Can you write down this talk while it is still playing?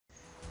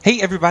Hey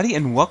everybody,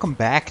 and welcome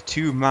back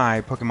to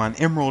my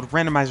Pokemon Emerald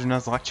Randomizer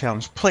Nuzlocke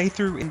Challenge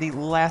playthrough. In the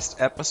last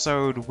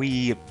episode,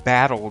 we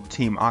battled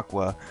Team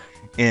Aqua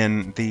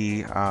in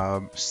the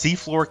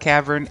Seafloor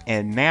Cavern,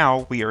 and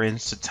now we are in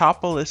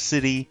Setopolis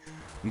City,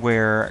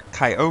 where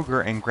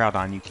Kyogre and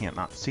Groudon, you can't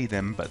not see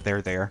them, but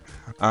they're there.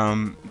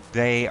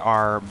 They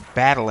are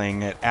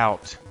battling it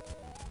out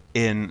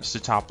in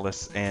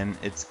Setopolis, and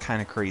it's kind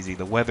of crazy.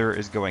 The weather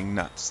is going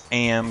nuts,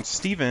 and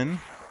Steven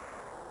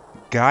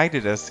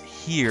guided us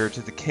here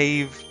to the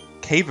cave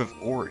of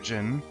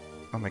origin.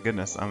 Oh my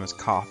goodness, I almost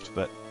coughed,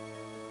 but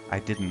I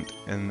didn't,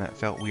 and that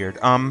felt weird.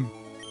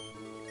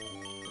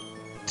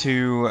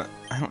 To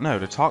I don't know,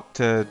 to talk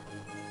to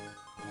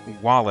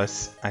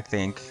Wallace, I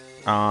think.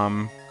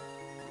 I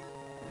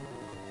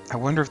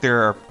wonder if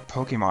there are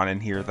Pokemon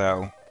in here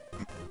though.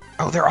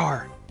 Oh, there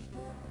are.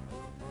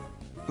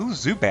 Ooh,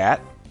 Zubat.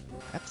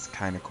 That's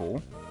kind of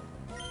cool.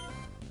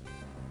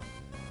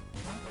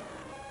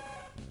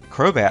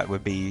 Crobat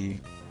would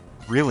be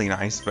really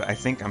nice, but I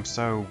think I'm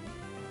so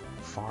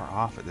far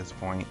off at this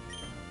point.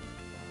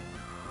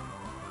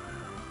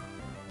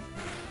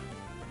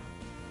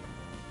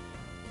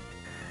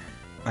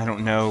 I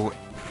don't know.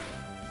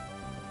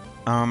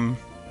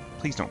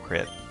 Please don't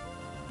crit.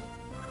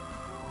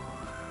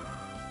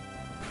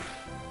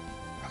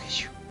 Okay,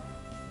 shoo.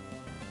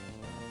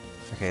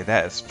 Okay,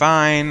 that is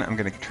fine. I'm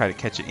gonna try to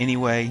catch it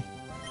anyway.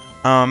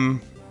 I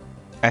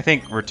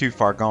think we're too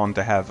far gone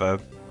to have a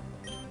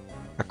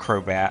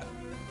Crobat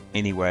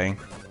anyway.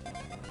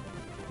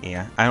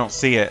 Yeah, I don't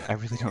see it. I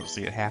really don't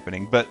see it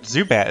happening. But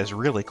Zubat is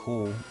really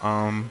cool.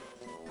 I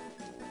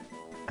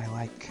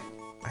like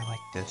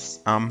this.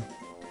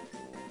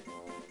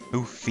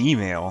 Ooh,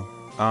 female.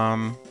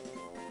 How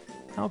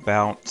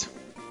about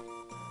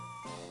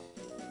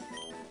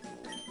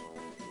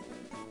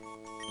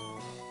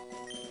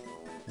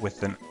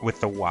with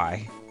the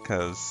Y,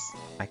 cause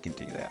I can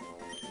do that.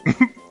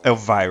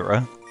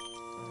 Elvira.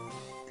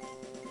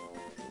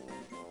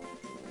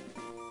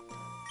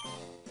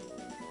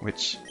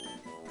 Which,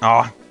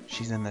 oh,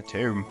 she's in the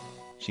tomb.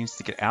 She needs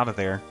to get out of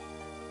there.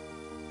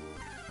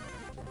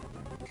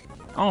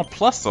 Oh,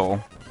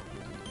 Plusle.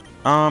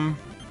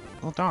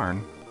 Well,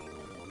 darn.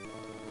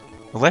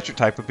 Electric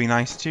type would be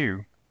nice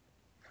too.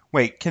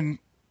 Wait,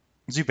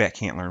 Zubat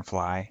can't learn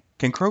Fly?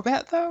 Can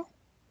Crobat though?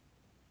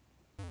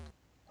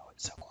 Oh,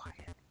 it's so quiet.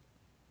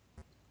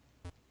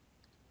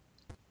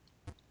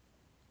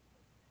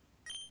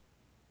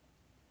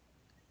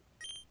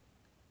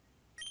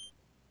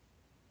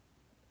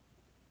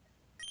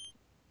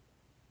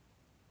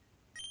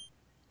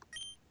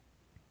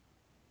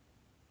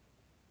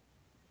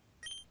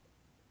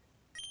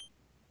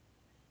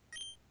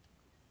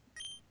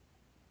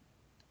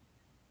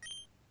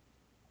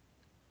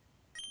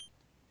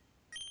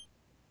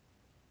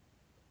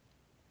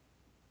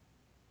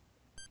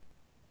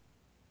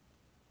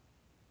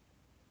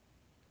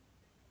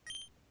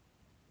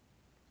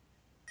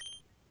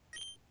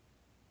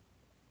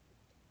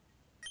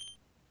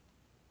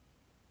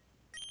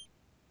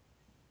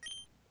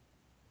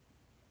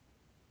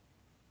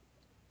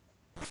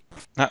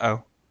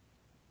 Uh-oh.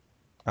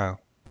 Oh.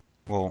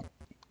 Well,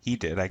 he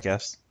did, I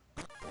guess.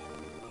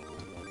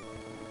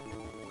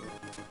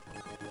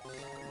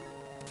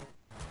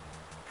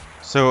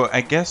 So,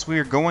 I guess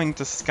we're going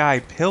to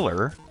Sky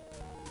Pillar,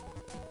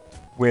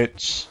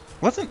 which,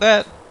 was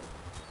that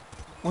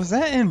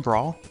in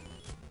Brawl?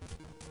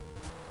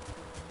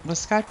 Was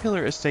Sky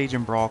Pillar a stage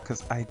in Brawl?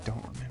 Because I don't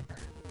remember.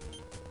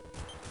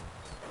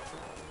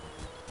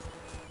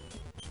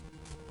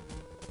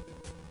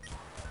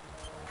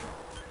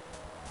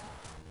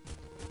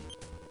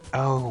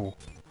 Oh.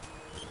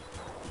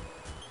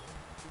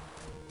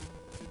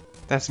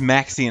 That's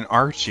Maxie and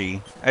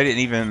Archie. I didn't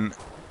even...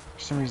 For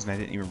some reason, I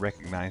didn't even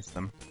recognize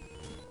them.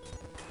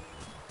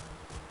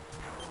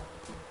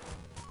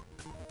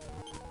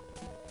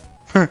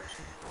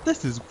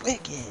 This is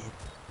wicked!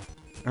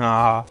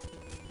 Ah,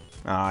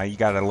 you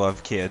gotta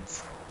love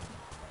kids.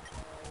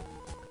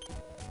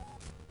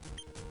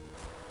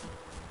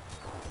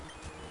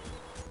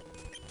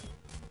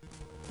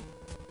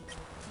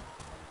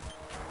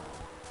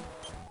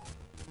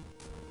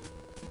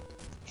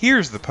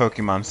 Here's the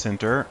Pokemon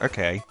Center.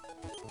 Okay.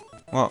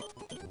 Well,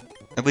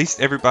 at least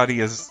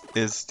everybody is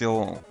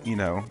still, you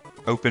know,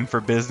 open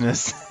for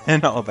business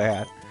and all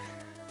that.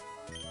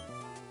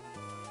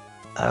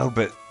 Oh,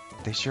 but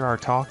they sure are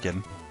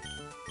talking.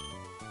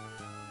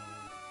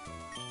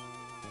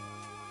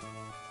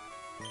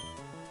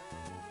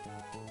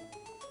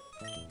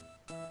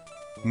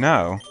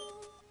 No.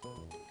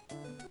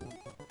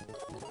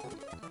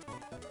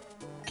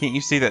 Can't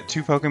you see that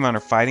two Pokemon are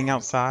fighting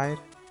outside?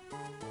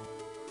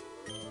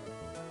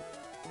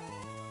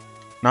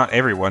 Not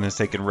everyone has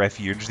taken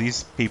refuge.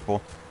 These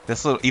people,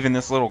 even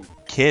this little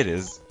kid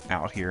is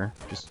out here,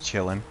 just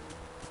chilling.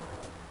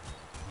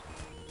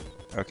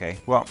 Okay,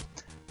 well,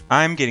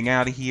 I'm getting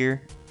out of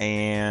here,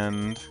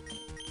 and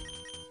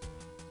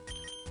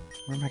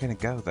where am I gonna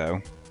go,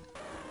 though?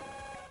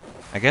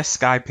 I guess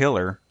Sky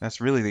Pillar.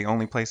 That's really the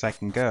only place I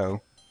can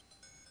go.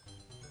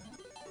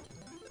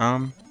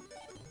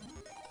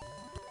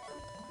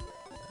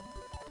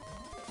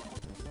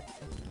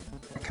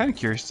 kind of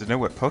curious to know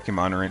what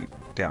Pokemon are in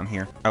down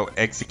here. Oh,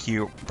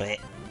 Execute. Blech.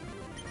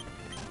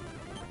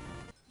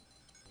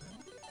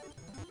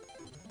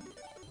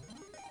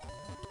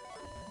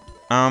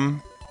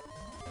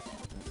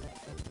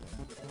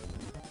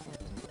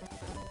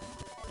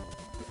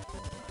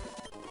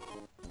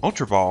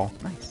 Ultra Ball.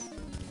 Nice.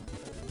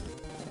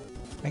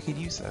 I could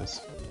use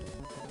those.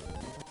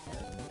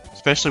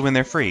 Especially when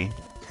they're free.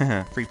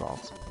 Free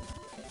balls.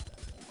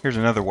 Here's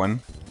another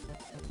one.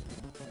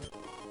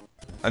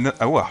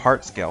 Oh, a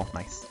heart scale.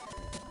 Nice.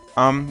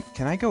 Can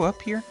I go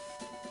up here?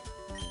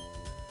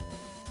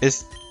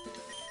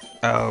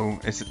 Oh,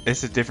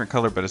 it's a different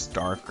color, but it's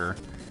darker.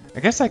 I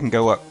guess I can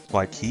go up,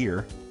 like,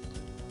 here.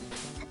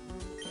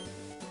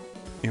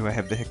 Ew, I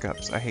have the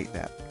hiccups. I hate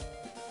that.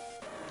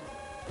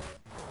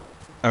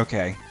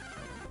 Okay.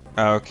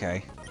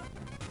 Okay.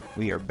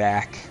 We are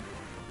back.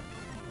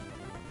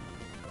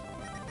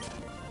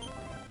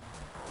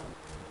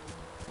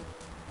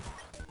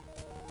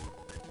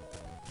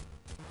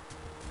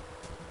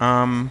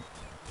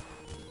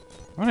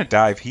 I want to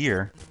dive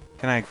here.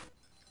 Can I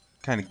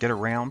kind of get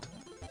around?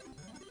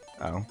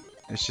 Oh,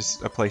 it's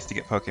just a place to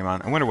get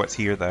Pokemon. I wonder what's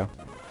here, though.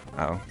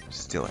 Oh,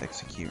 still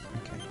Execute.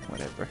 Okay,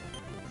 whatever.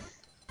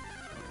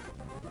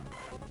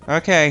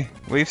 Okay,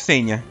 we've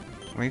seen you.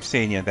 We've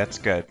seen you. That's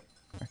good.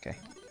 Okay.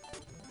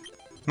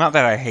 Not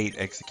that I hate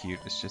Execute.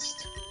 It's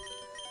just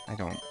I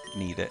don't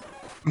need it.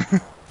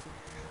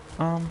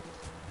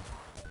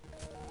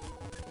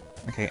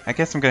 Okay, I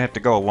guess I'm gonna have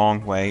to go a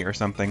long way or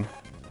something.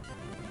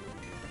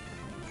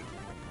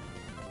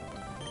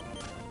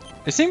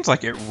 It seems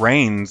like it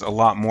rains a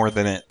lot more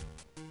than it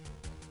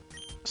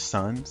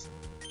suns.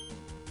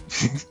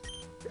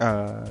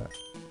 I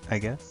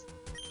guess.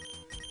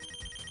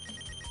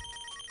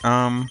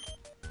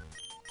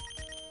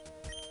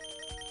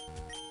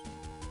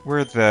 Where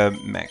are the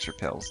max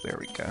repels? There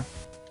we go.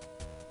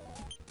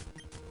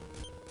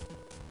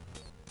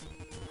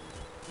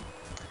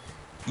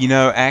 You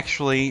know,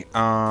 actually,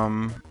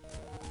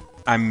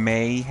 I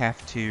may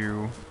have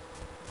to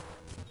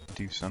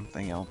do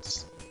something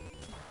else.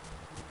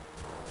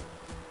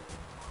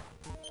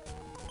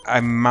 I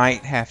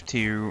might have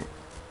to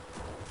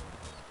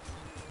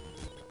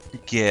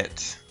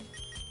get...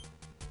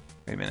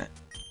 Wait a minute.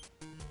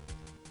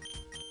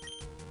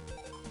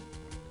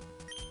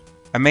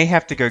 I may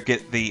have to go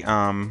get the,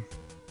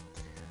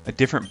 a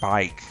different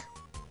bike.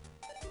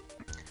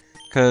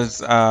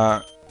 Because,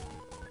 I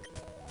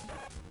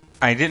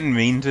didn't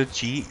mean to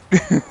cheat.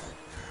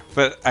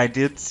 But I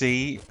did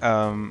see,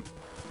 when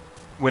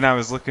I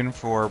was looking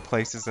for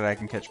places that I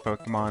can catch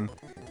Pokemon,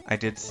 I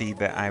did see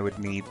that I would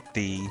need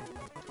the,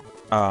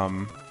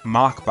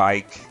 Mach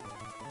Bike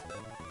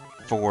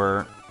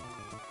for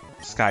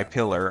Sky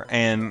Pillar,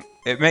 and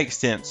it makes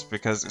sense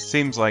because it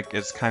seems like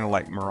it's kind of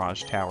like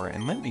Mirage Tower.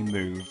 And let me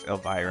move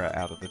Elvira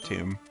out of the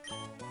tomb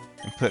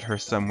and put her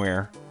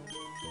somewhere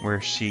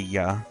where she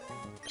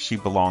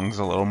belongs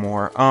a little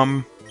more.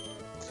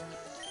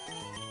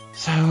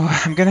 So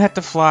I'm gonna have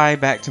to fly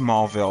back to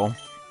Maulville.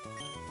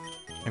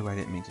 Oh, I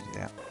didn't mean to do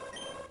that.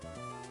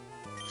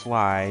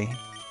 Fly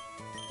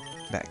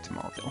back to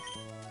Maulville.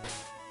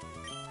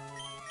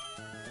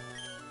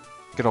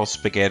 Good old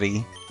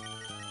Spaghetti.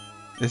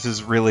 This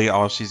is really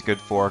all she's good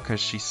for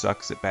because she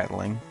sucks at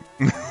battling.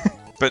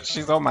 But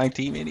she's on my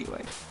team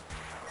anyway.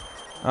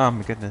 Oh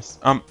my goodness.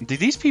 Do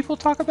these people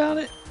talk about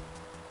it?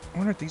 I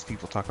wonder if these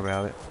people talk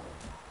about it.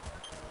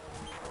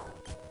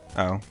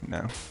 Oh,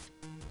 no.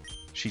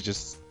 She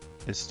just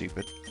is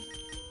stupid.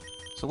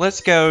 So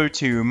let's go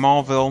to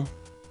Maulville,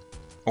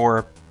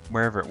 or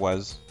wherever it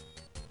was.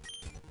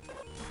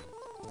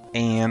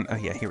 And, oh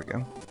yeah, here we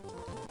go.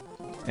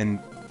 And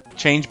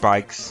change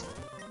bikes.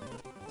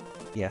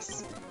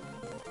 Yes.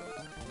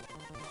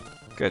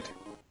 Good.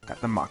 Got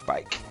the Mach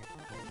Bike.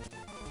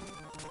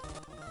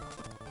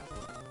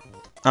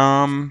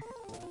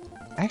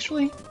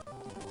 Actually,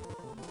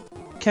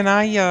 can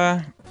I,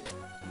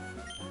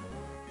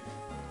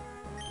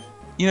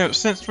 you know,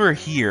 since we're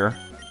here,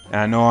 and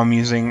I know I'm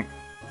using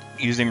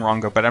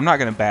Rongo, but I'm not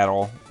gonna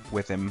battle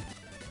with him.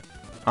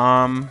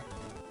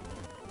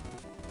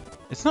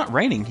 It's not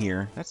raining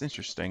here. That's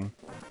interesting.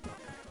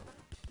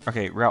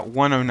 Okay, Route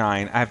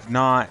 109. I've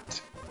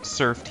not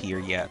surfed here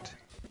yet.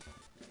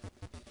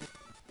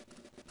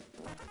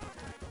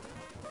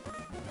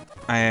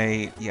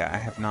 Yeah, I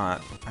have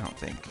not, I don't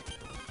think.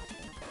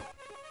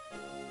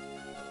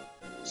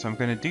 So I'm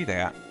gonna do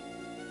that.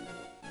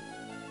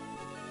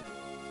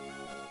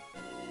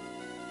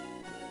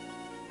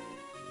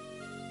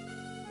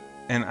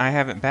 And I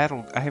haven't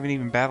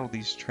even battled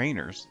these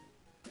trainers.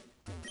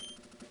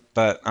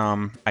 But,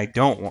 I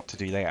don't want to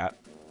do that.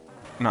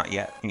 Not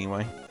yet,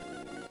 anyway.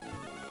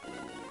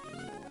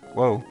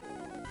 Whoa.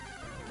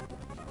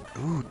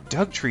 Ooh,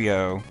 Doug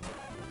Trio.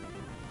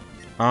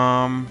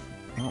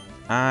 Well,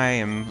 I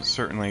am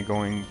certainly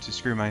going to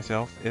screw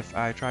myself if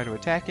I try to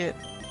attack it.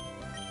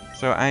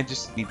 So I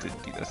just need to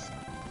do this.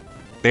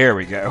 There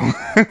we go.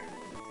 I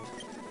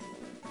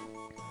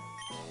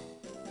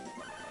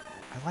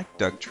like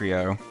Doug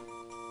Trio.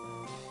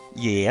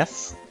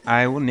 Yes,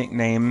 I will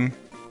nickname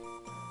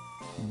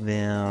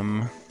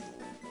them.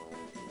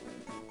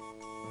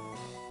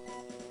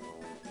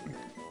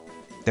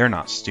 They're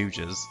not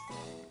Stooges.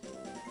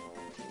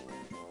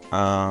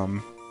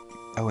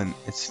 Oh, and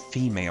it's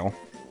female.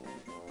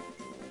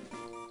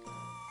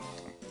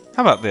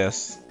 How about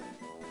this?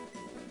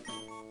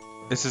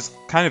 This is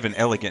kind of an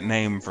elegant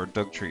name for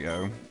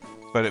Dugtrio,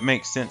 but it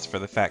makes sense for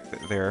the fact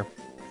that they're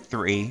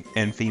 3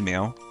 and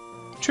female.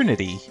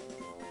 Trinity.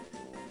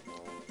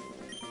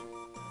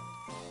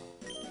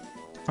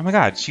 Oh my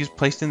god, she's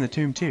placed in the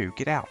tomb too.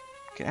 Get out.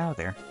 Get out of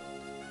there.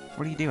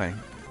 What are you doing?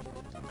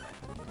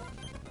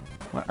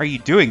 What are you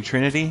doing,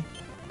 Trinity?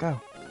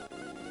 Go.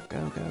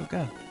 Go, go,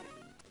 go.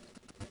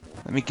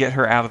 Let me get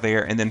her out of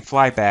there and then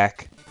fly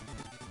back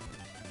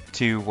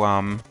to,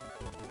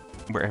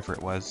 wherever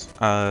it was.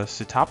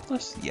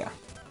 Sitopolis? Yeah.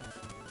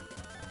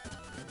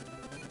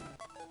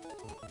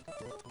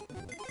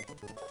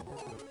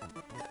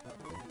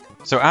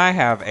 So I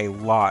have a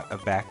lot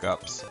of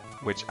backups,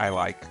 which I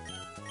like.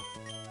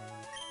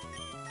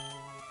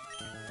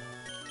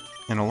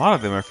 And a lot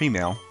of them are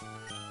female.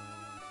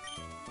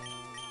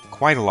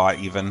 Quite a lot,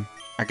 even.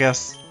 I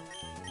guess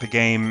the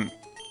game...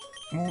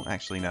 Well,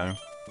 actually, no.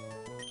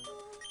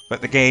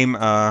 But the game,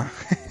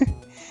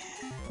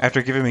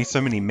 after giving me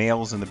so many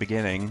males in the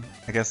beginning,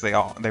 I guess they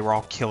were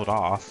all killed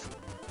off.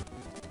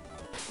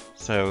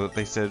 So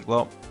they said,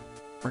 well,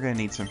 we're gonna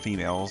need some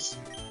females.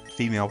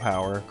 Female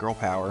power, girl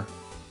power.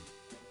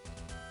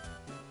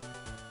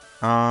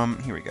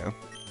 Here we go.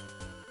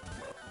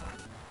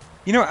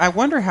 You know, I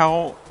wonder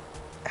how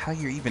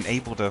you're even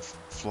able to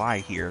fly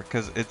here,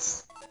 because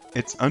it's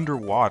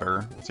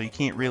underwater, so you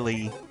can't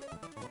really...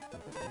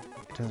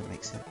 It doesn't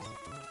make sense.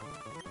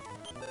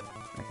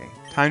 Okay,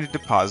 time to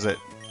deposit.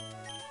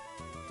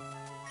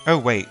 Oh,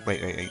 wait.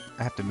 I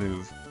have to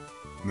move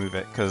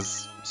it,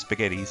 because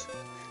Spaghetti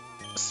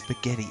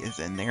is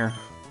in there.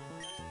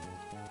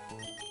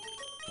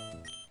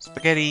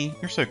 Spaghetti,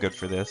 you're so good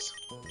for this.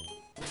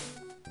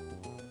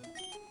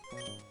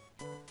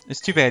 It's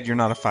too bad you're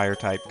not a fire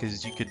type,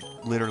 because you could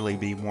literally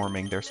be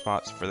warming their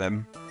spots for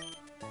them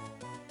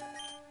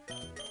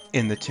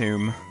in the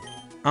tomb.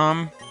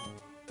 God,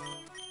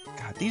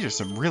 these are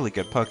some really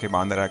good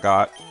Pokemon that I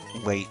got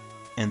late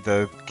in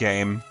the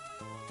game.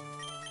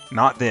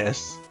 Not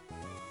this.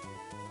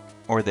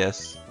 Or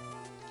this.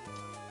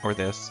 Or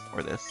this.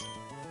 Or this.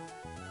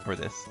 Or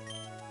this.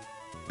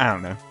 I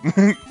don't know.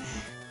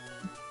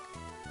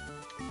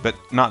 But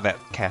not that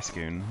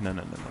Cascoon. No.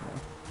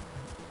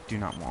 Do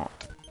not want.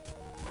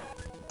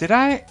 Did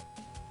I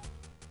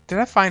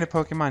find a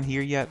Pokemon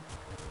here yet?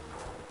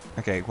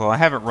 Okay, well I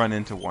haven't run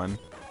into one.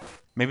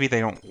 Maybe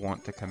they don't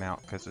want to come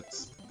out because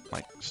it's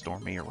like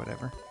stormy or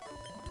whatever.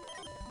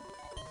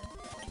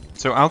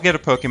 So I'll get a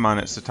Pokemon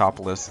at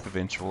Sitopolis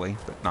eventually,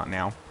 but not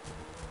now.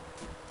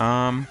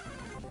 I'm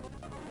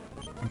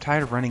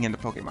tired of running into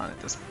Pokemon at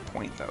this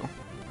point though.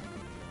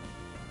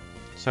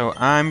 So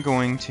I'm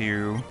going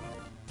to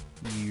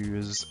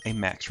use a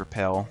Max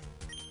Repel.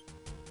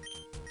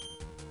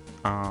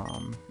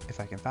 If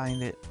I can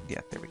find it.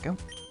 Yeah, there we go.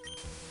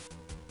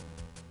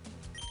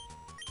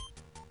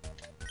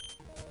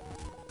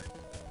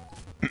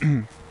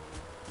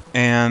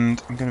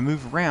 And I'm gonna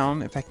move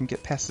around if I can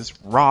get past this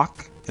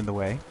rock in the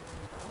way.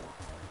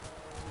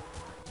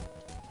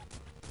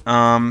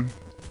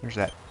 There's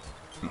that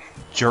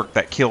jerk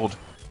that killed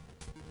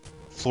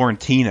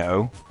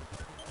Florentino.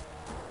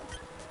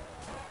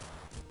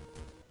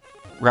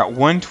 Route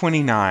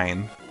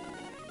 129.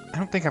 I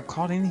don't think I've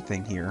caught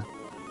anything here.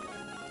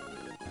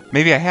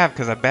 Maybe I have,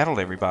 because I battled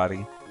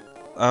everybody.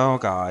 Oh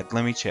god,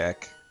 let me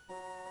check.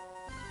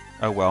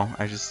 Oh well,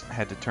 I just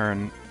had to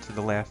turn to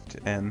the left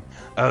and...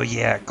 Oh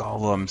yeah,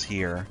 Golem's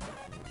here.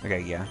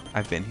 Okay, yeah,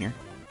 I've been here.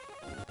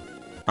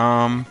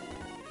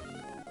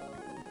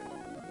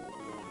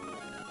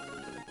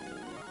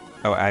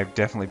 Oh, I've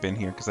definitely been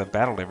here, because I've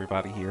battled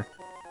everybody here.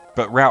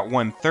 But Route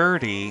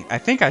 130, I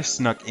think I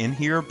snuck in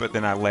here, but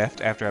then I left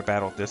after I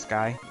battled this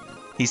guy.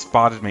 He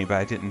spotted me, but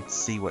I didn't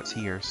see what's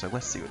here, so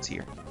let's see what's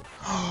here.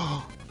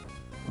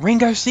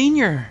 Ringo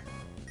Sr.!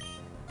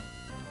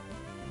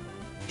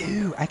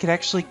 Ew, I could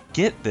actually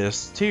get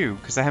this, too,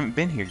 because I haven't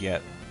been here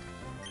yet.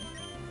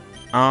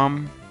 Let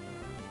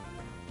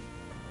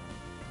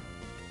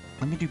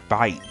me do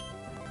Bite.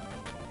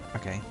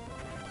 Okay.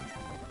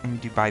 Let me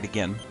do Bite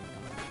again.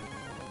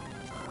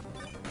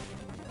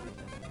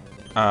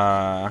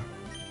 Let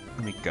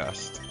me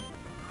Gust.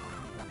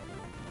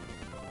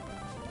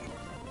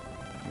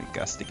 Let me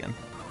Gust again.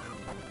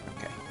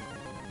 Okay.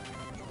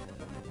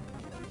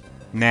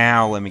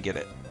 Now let me get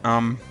it.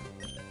 Oh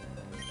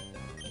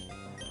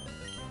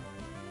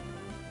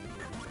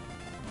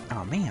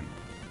man.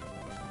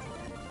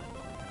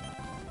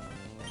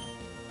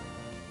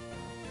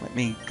 Let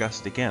me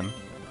Gust again.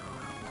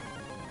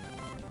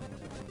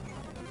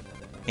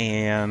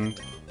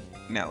 And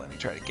now let me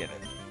try to get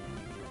it.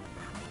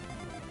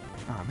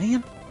 Oh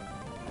man.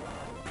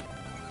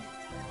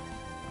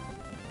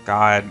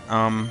 God,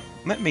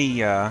 let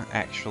me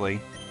actually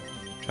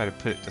try to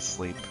put it to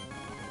sleep.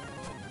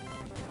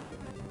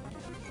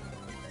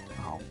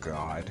 Oh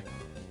god.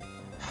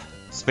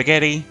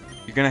 Spaghetti,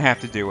 you're gonna have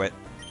to do it.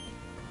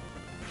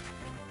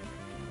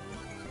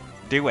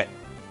 Do it.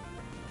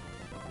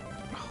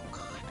 Oh,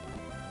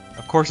 God.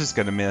 Of course it's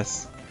gonna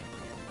miss.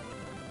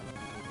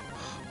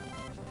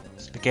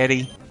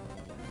 Spaghetti.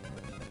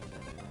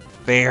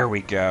 There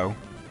we go.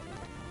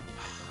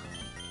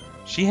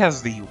 She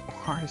has the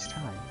hardest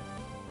time.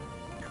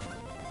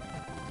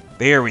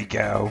 There we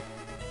go.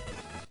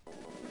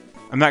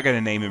 I'm not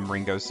gonna name him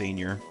Ringo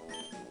Sr.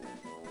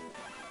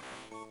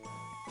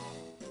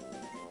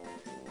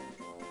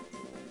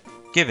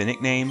 Give a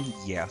nickname?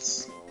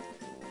 Yes.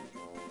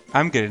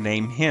 I'm gonna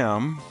name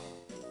him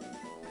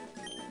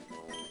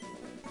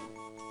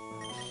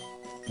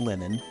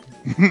Lennon.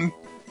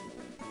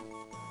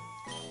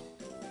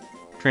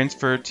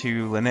 Transfer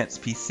to Lynette's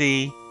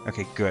PC.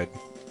 Okay, good.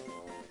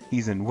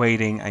 He's in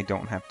waiting. I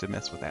don't have to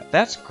mess with that.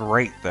 That's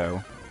great,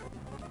 though.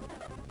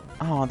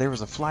 Oh, there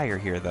was a flyer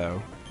here,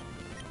 though.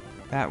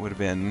 That would have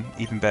been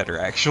even better,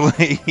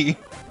 actually.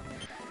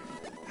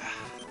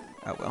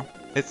 Oh, well.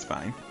 It's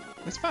fine.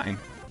 It's fine.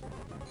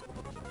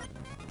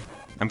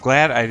 I'm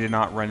glad I did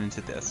not run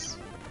into this.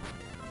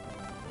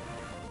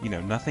 You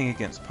know, nothing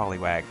against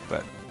Poliwag,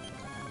 but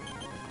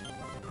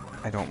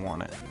I don't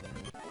want it.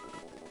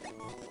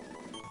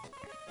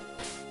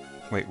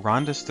 Wait,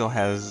 Rhonda still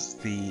has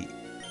the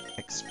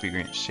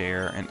experience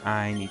share, and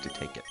I need to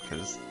take it,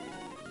 because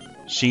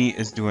she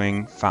is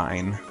doing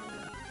fine.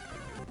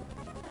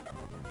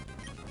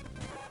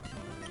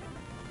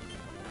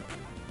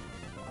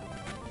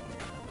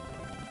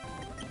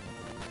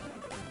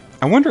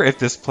 I wonder if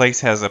this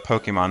place has a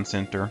Pokemon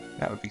Center.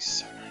 That would be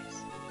so nice.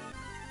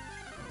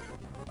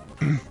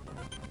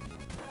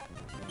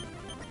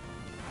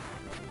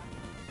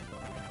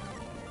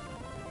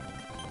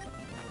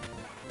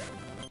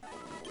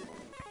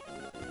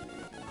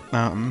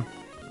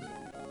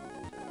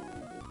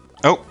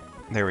 Oh,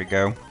 there we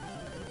go.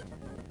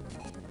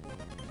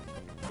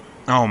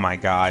 Oh my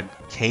God,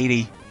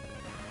 Katie.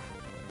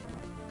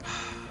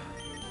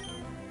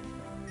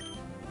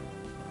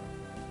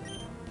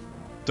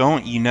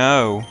 Don't you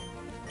know?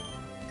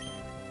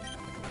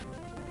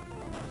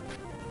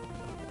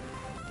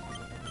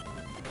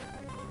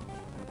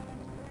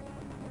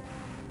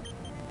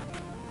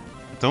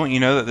 Don't you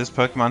know that this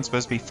Pokemon's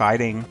supposed to be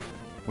fighting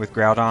with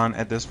Groudon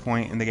at this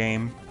point in the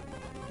game?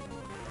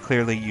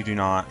 Clearly you do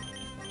not.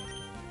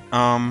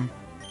 I'm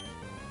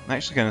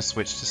actually going to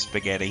switch to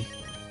Spaghetti,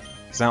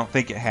 because I don't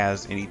think it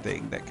has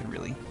anything that can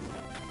really...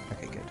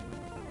 Okay, good.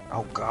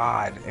 Oh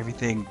God,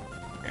 everything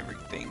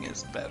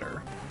is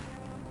better.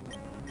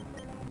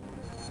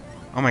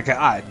 Oh my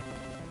God,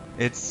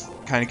 it's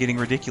kind of getting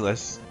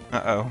ridiculous.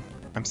 Uh-oh,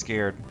 I'm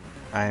scared.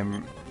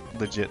 I'm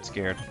legit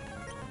scared.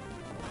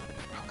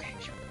 Okay.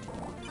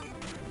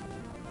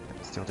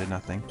 Still did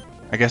nothing.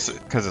 I guess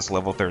because it's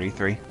level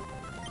 33.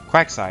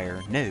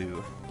 Quagsire,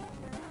 no.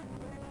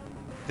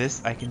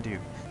 This I can do.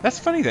 That's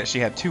funny that she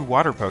had 2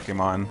 water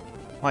Pokemon.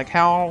 Like,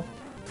 how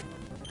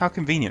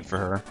convenient for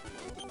her.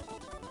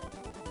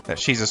 That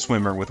she's a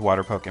swimmer with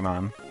water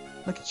Pokemon.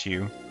 Look at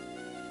you.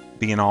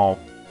 Being all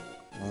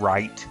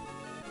right.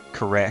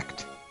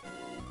 Correct.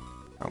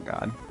 Oh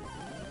God.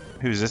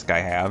 Who does this guy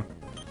have?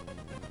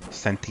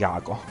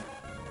 Santiago.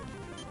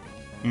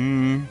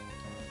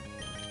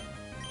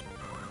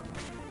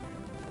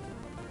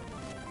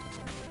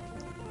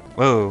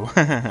 Whoa.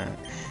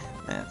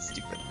 That's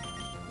stupid.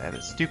 That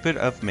is stupid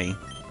of me.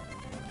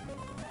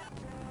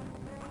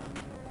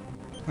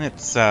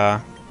 Let's,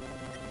 yeah.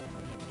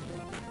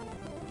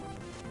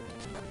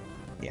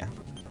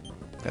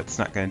 That's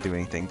not gonna do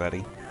anything,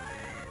 buddy.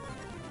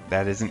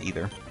 That isn't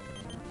either.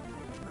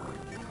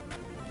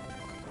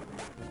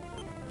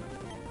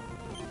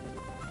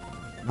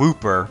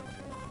 Wooper.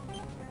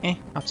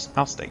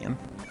 I'll stay in.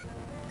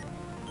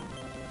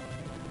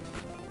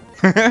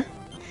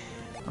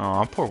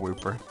 Aw, poor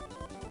Wooper.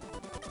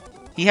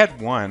 He had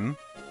one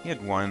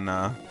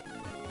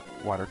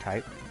water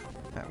type.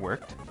 That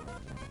worked.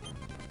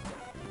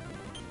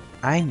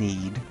 I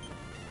need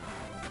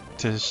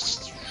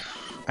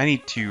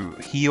to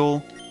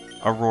heal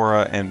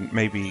Aurora and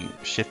maybe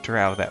shift her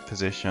out of that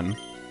position.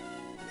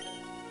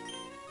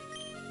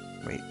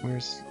 Wait,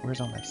 where's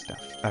all my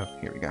stuff? Oh,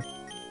 here we go.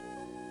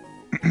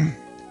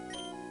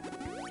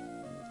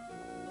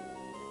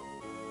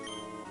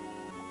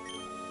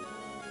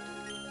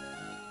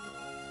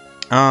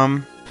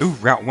 Ooh,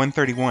 Route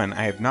 131.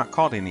 I have not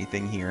caught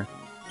anything here.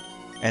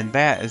 And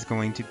that is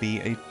going to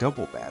be a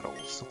double battle.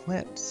 So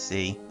let's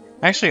see.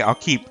 Actually, I'll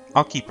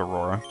keep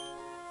Aurora.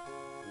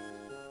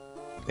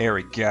 There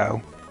we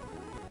go.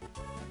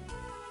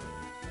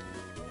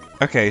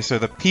 Okay, so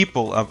the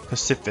people of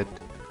Pacific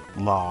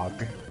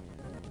Log.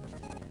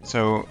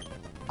 So,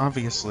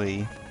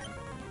 obviously...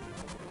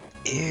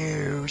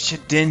 Ew,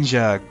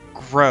 Shedinja.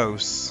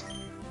 Gross.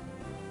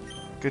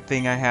 Good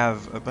thing I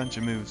have a bunch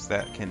of moves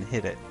that can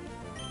hit it.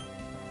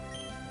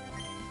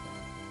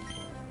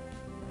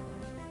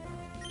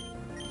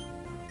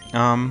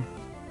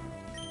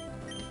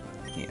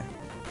 Yeah.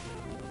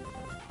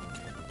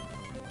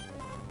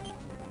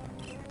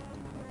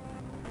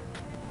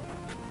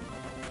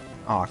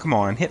 Aw, come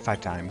on, hit 5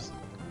 times.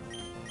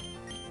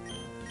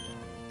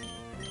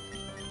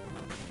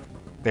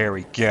 There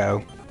we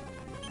go.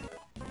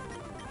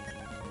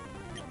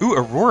 Ooh,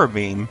 Aurora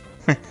Beam.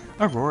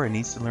 Aurora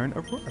needs to learn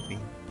Aurora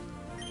Beam.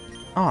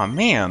 Aw,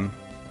 man.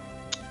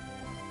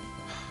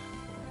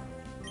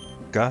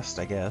 Gust,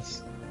 I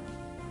guess.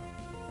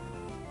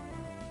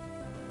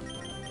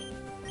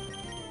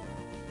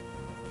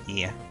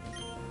 Yeah.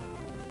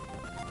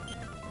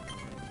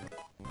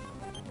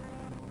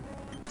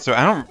 So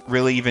I don't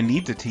really even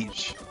need to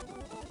teach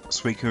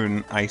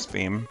Suicune Ice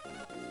Beam.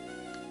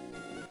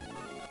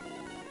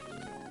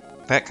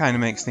 That kind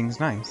of makes things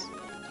nice.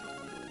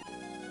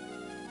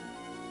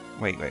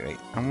 Wait. I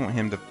want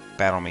him to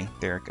battle me.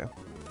 There we go.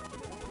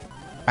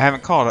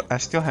 I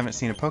still haven't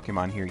seen a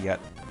Pokemon here yet.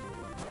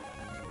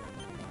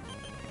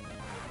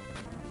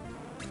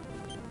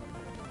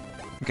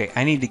 Okay,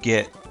 I need to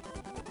get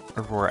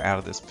Aurora out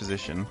of this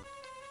position.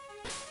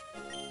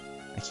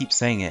 I keep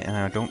saying it and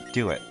I don't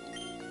do it.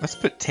 Let's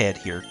put Ted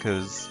here,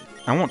 because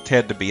I want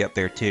Ted to be up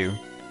there too.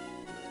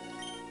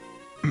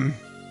 Come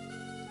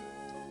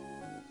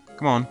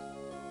on.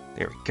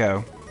 There we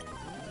go.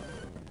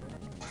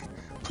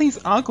 Please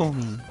ogle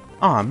me.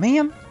 Aw,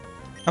 man.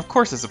 Of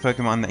course it's a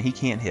Pokemon that he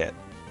can't hit.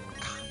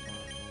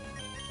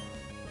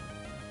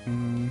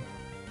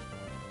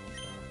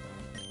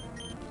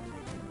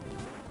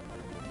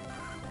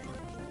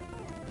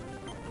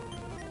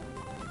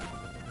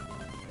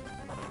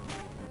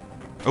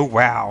 Oh,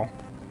 wow.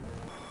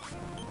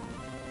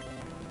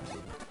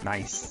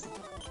 Nice.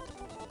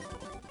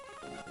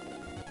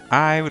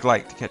 I would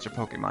like to catch a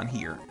Pokemon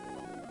here.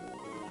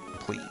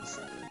 Please.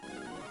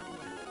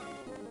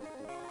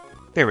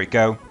 There we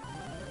go.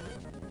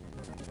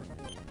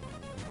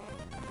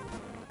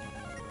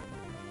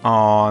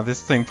 Aw,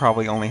 this thing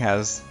probably only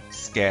has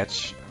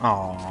Sketch.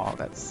 Aw,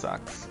 that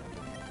sucks.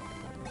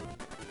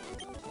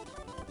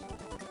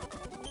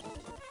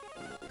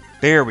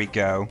 There we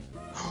go.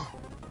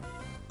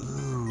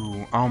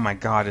 Ooh, oh my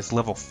god, it's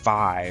level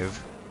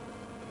 5.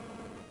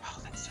 Oh,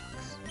 that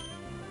sucks.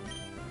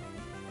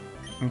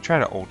 Let me try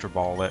to Ultra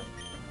Ball it.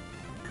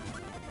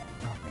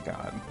 Oh my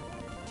god.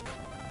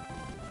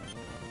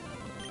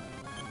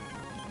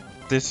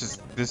 This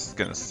is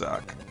gonna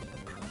suck.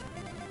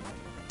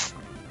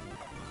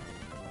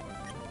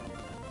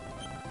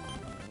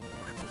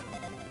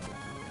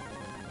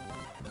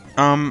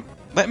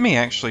 Let me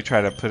actually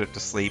try to put it to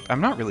sleep. I'm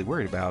not really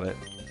worried about it.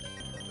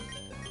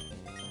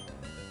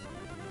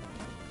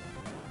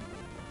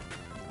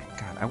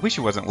 God, I wish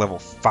it wasn't level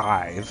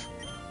 5.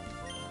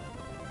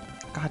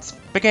 God,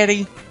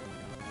 Spaghetti!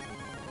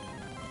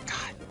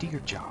 God, do your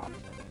job.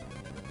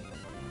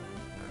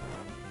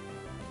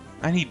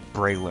 I need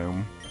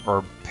Breloom,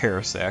 or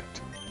Parasect.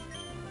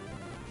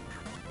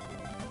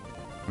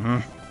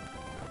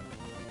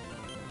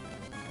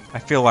 I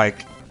feel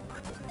like...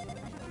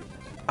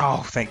 Oh,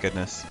 thank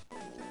goodness.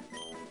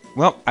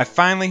 Well, I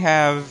finally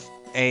have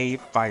a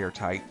fire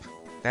type.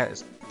 That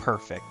is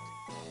perfect.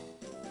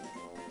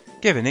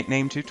 Give a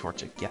nickname to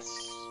Torchic,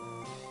 yes.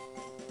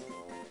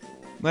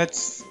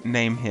 Let's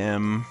name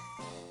him...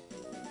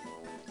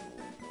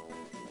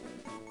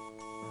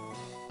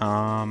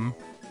 Oh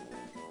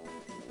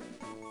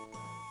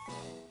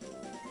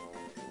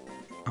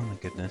my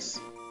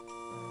goodness.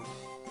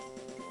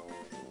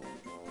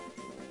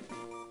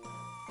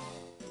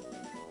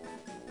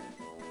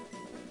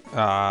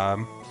 I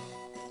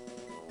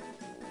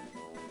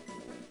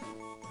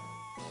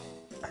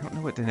don't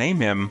know what to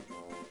name him.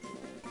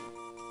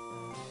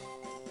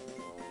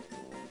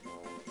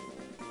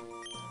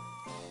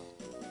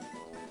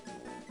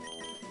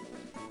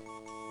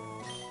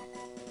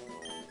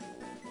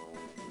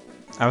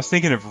 I was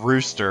thinking of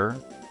Rooster,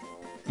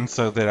 and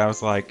so that I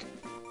was like,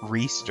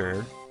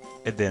 Reester,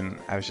 and then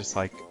I was just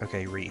like,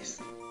 okay,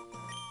 Reese.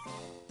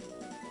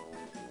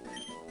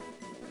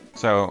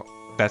 So,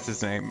 that's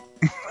his name.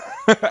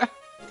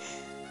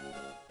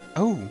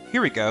 Oh,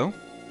 here we go.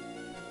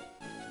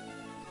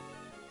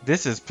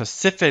 This is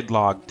Pacific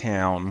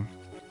Town.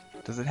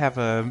 Does it have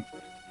a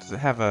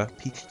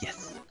PT?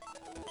 Yes.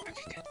 Okay,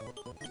 good.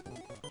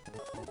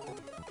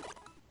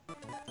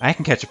 I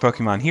can catch a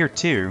Pokemon here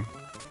too.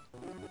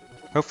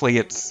 Hopefully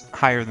it's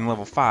higher than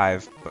level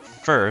 5, but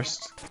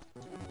first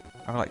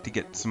I would like to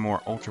get some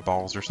more Ultra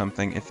Balls or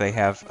something if they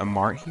have a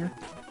Mart here.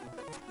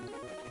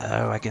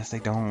 Oh, I guess they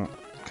don't,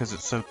 because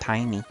it's so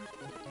tiny.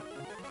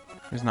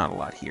 There's not a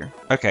lot here.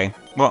 Okay,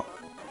 well,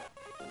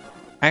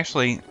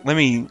 actually, let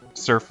me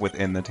surf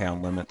within the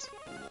town limits.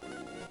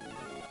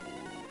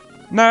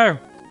 No!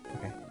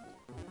 Okay,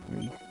 let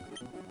me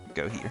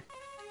go here.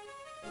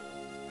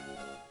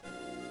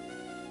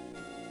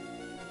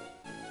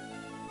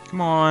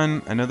 Come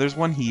on, I know there's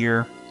one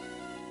here.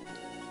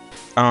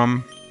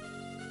 Let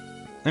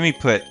me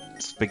put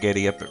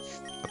Spaghetti up at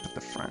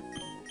the front.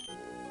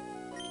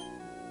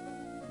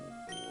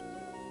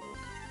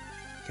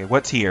 Okay,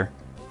 what's here?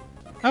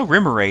 Oh,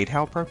 Remoraid,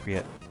 how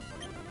appropriate.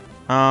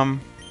 There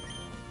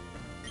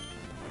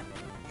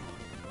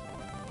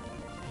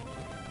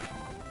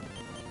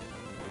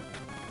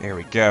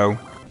we go.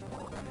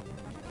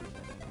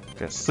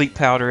 Gotta sleep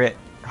powder it.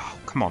 Oh,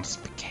 come on,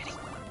 spaghetti.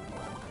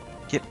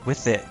 Get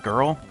with it,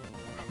 girl.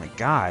 Oh my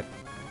god.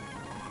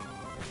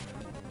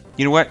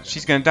 You know what?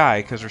 She's gonna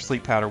die because her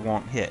sleep powder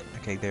won't hit.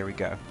 Okay, there we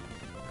go.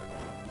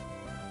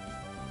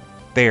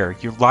 There,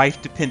 your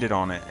life depended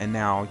on it, and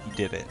now you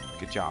did it.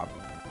 Good job.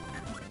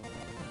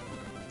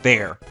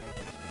 There.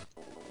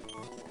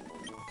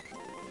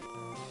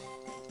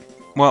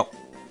 Well,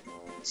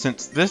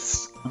 since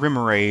this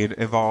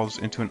Remoraid evolves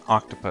into an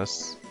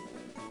octopus,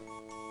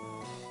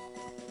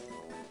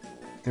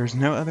 there's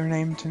no other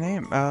name to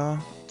name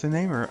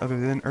her other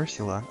than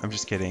Ursula. I'm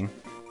just kidding.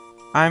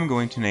 I'm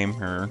going to name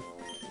her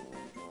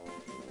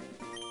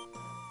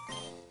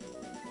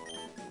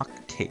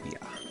Octavia.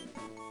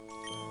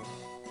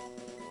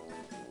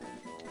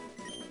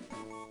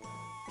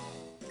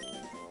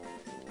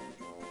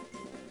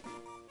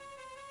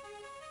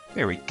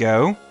 There we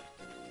go.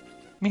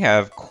 We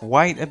have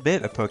quite a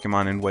bit of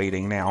Pokemon in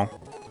waiting now.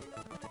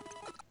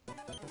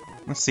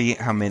 Let's see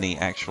how many,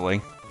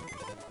 actually.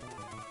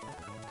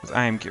 Because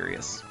I am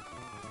curious.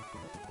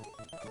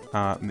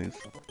 Move.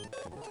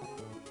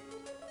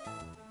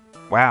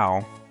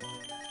 Wow.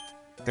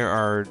 There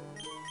are,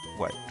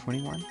 what,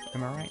 21?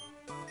 Am I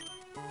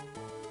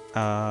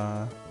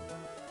right?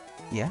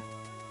 Yeah?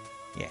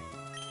 Yeah.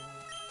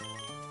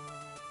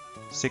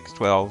 6,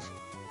 12,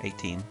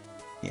 18.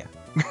 Yeah.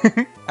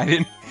 I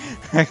didn't...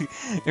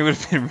 it would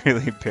have been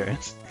really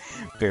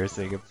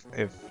embarrassing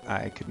if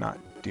I could not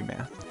do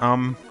math.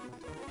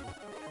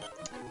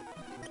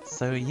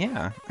 So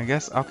yeah, I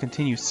guess I'll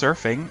continue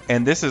surfing.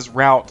 And this is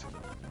Route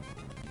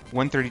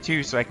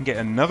 132, so I can get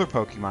another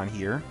Pokemon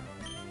here.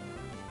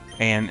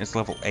 And it's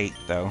level 8,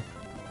 though.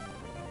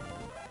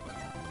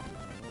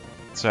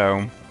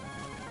 So,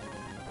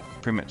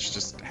 pretty much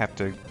just have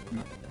to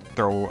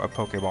throw a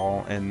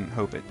Pokeball and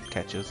hope it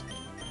catches.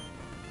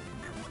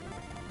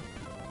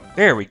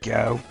 There we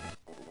go.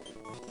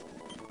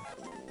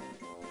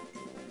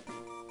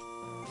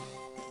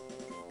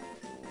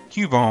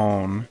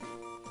 Cubone.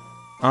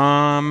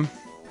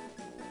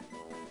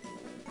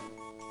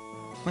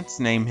 Let's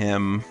name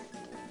him.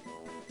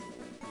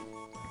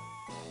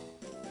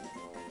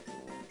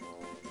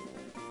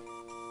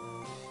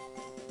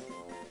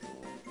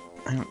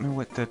 I don't know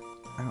what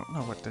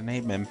to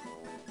name him.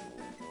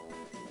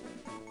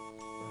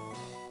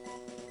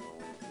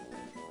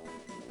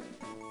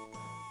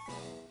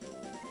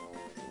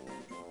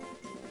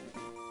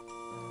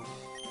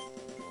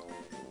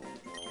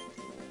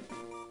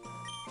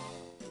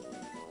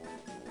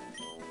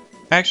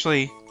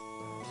 Actually,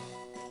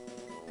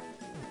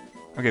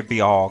 I'm gonna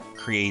be all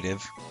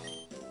creative.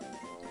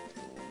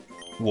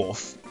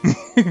 Wolf.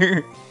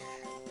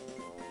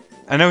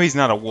 I know he's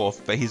not a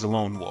wolf, but he's a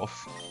lone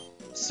wolf.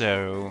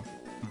 So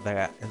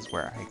that is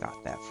where I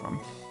got that from.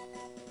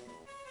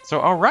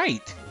 So,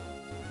 alright.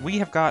 We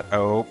have got...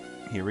 Oh,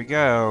 here we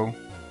go.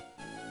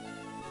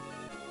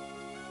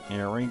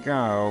 Here we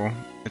go.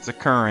 It's a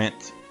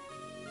current.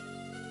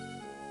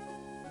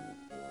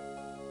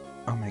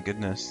 Oh my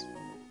goodness.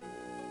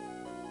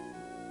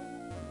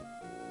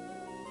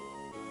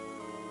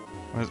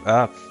 What is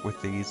up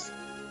with these?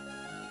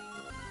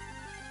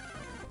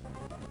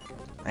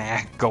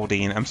 Ah,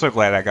 Goldeen. I'm so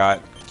glad I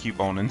got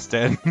Cubone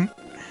instead.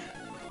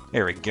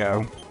 There we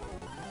go.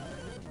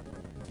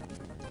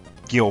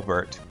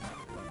 Gilbert.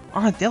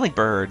 Oh,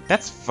 Delibird.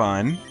 That's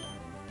fun.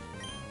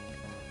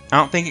 I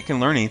don't think it can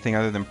learn anything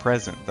other than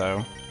present,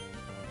 though.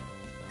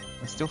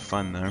 It's still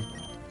fun, though.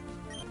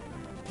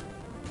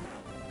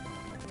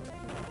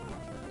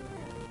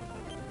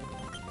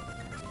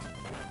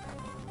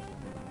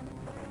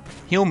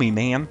 Heal me,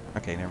 man.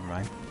 Okay, never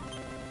mind.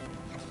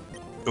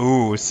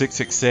 Ooh,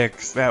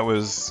 666. That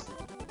was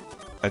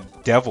a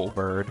devil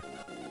bird.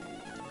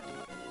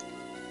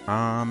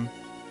 Oh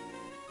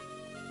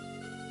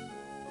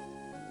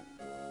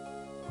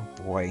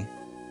boy.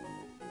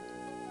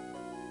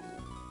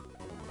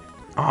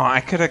 Oh,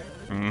 I could have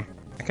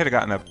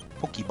gotten a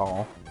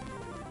Pokeball.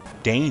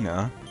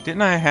 Dana.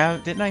 Didn't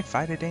I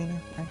fight a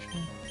Dana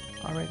actually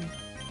already?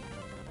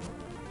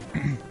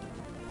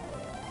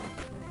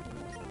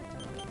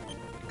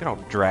 Good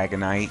old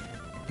Dragonite.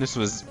 This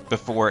was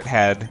before it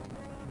had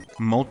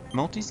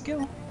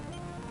multi-scale?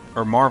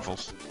 Or Marvel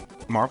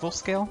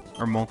scale?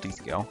 Or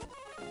multi-scale?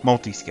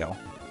 Multi-scale.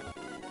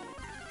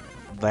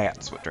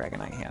 That's what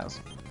Dragonite has.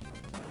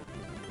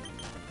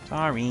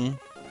 Sorry.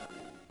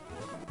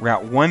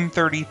 Route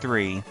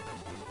 133.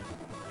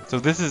 So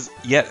this is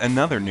yet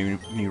another new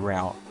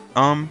route.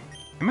 Am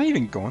I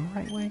even going the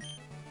right way?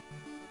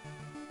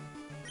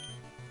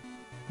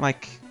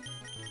 Like...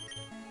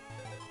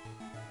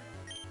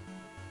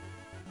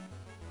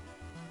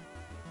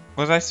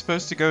 Was I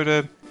supposed to go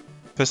to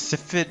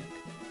Pacific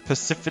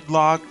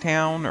Log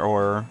Town,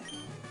 or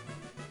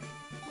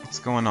what's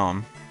going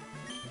on?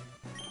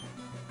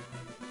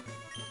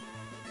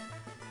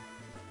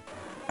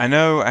 I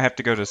know I have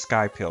to go to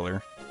Sky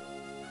Pillar.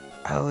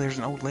 Oh, there's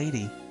an old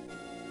lady.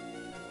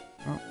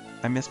 Oh,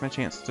 I missed my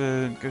chance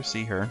to go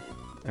see her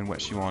and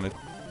what she wanted.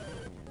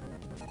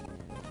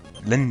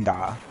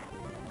 Linda.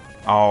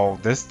 Oh,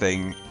 this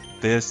thing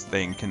This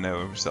thing can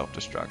no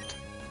self-destruct.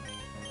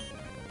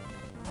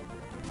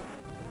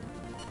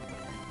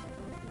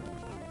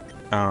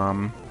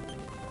 Oh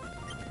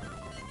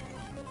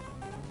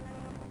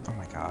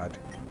my god.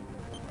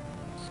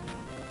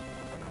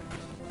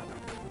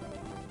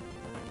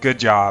 Good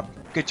job.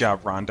 Good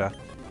job, Rhonda.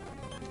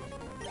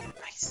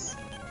 Nice.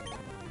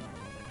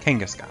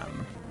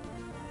 Kangaskhan.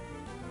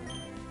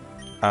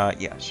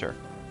 Yeah, sure.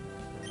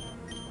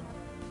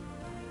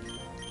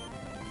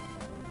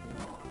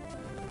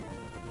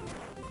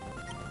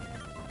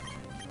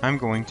 I'm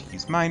going to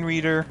use Mind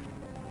Reader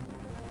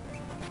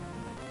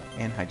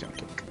and High Jump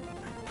Kick.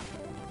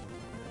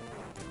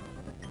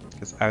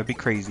 Because I would be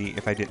crazy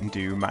if I didn't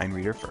do Mind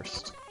Reader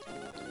first.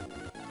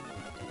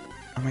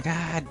 Oh my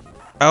god!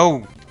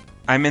 Oh!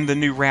 I'm in the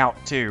new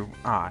route too.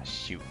 Ah,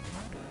 shoot.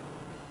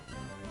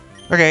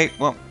 Okay,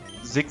 well,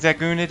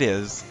 Zigzagoon it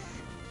is.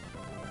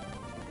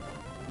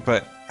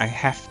 But I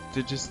have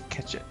to just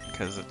catch it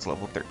because it's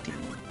level 13.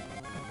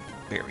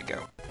 There we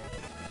go.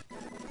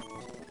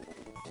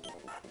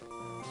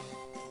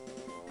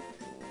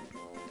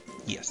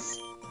 Yes.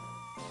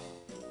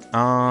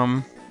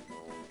 I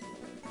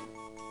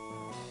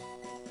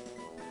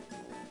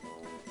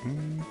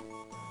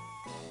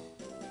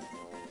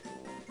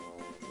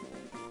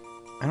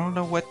don't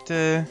know what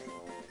to...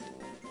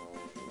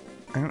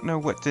 I don't know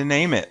what to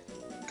name it.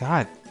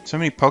 God, so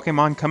many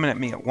Pokemon coming at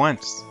me at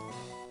once.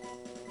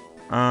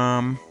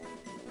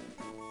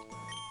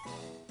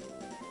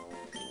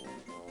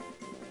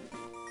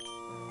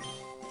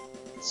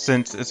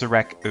 Since it's a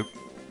raccoon,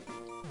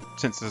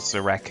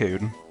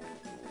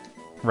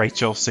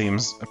 Rachel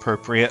seems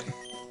appropriate.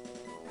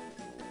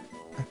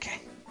 Okay,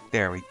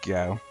 there we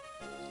go.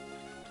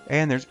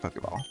 And there's a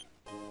Pokeball.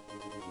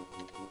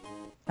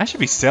 I should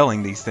be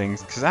selling these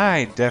things, because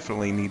I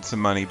definitely need some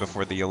money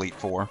before the Elite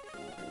Four.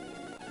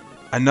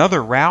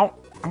 Another route?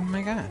 Oh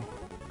my god.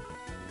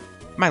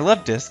 My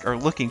Love Disc are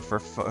looking for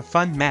a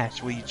fun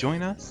match. Will you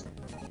join us?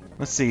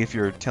 Let's see if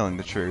you're telling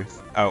the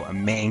truth. Oh, a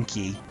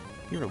Mankey.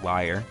 You're a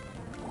liar.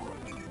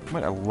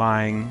 What a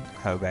lying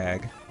hoe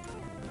bag.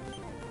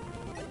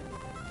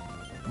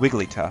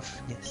 Wigglytuff.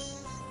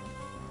 Yes.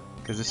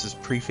 Because this is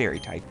pre-fairy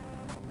type.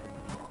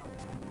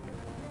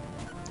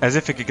 As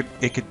if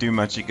it could do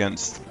much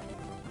against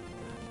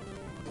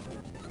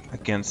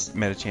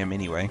Medicham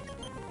anyway.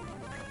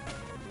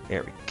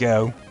 There we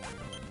go.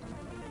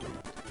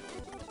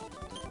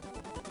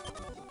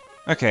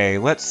 Okay,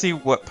 let's see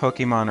what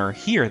Pokemon are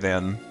here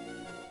then.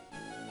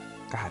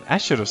 God, I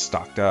should have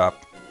stocked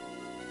up.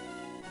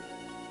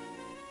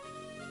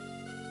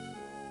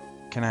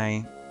 Can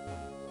I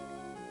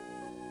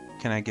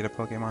get a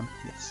Pokemon?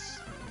 Yes.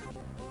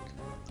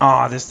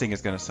 Aw, this thing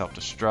is gonna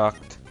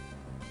self-destruct.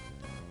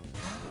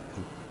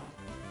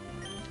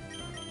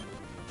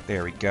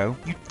 There we go.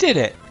 You did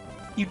it!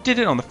 You did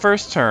it on the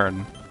first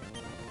turn!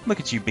 Look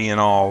at you being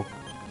all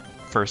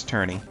first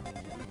turny.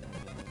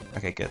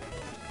 Okay, good.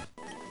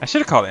 I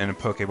should have called it in a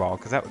Pokeball,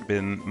 because that would have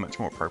been much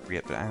more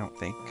appropriate, but I don't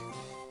think it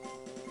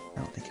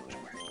would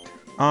have worked.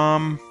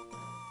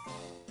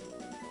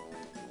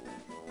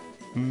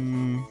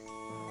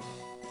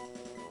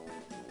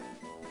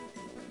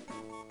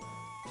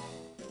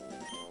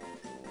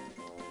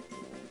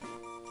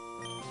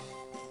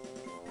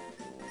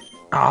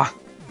 Ah!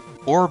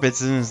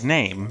 Orbit's in his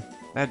name.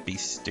 That'd be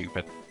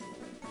stupid.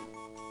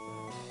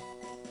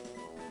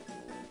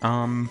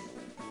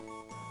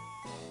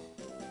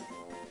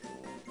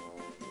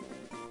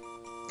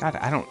 God,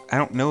 I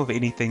don't know of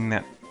anything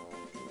that...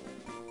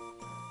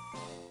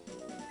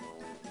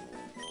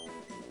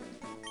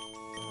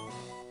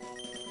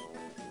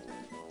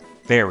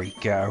 There we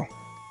go.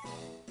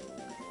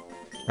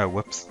 Oh,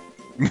 whoops.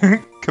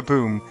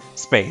 Kaboom.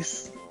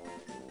 Space.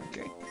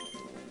 Okay.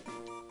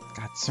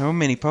 Got so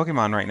many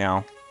Pokemon right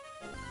now.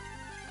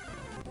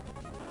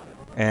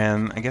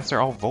 And I guess they're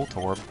all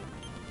Voltorb.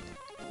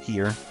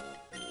 Here.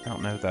 I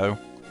don't know, though.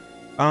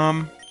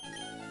 I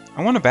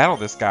want to battle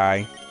this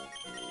guy.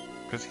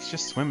 Because he's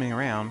just swimming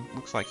around.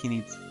 Looks like he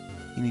needs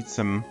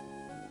some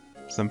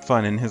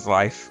fun in his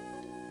life.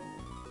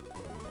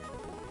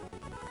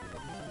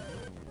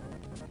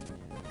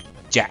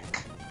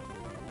 Jack.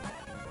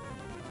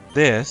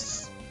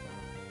 This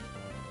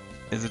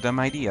is a dumb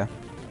idea.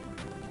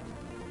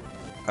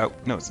 Oh,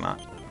 no it's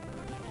not.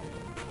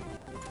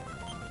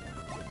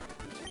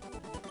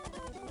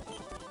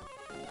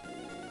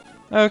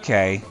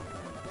 Okay.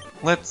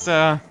 Let's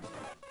try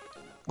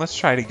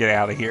to get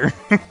out of here.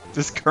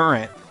 This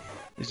current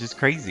is just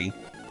crazy.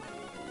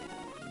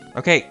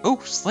 Okay, oh,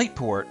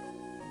 Slateport.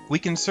 We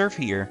can surf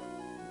here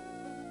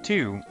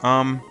too.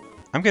 I'm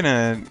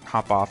gonna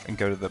hop off and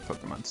go to the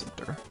Pokemon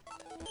Center.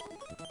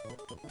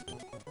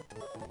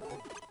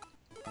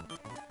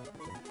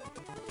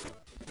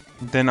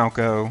 Then I'll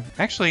go...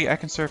 Actually, I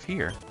can surf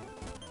here.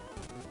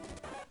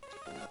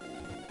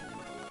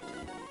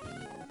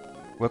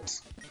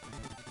 Whoops.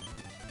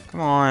 Come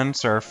on,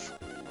 surf.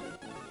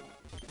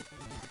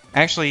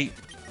 Actually,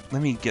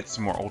 let me get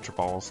some more Ultra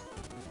Balls.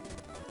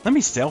 Let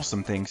me sell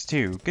some things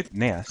too.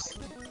 Goodness.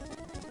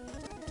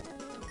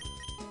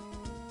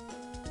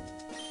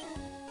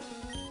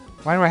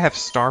 Why do I have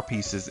star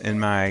pieces in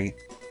my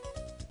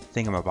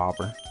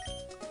thingamabobber?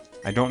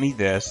 I don't need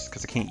this,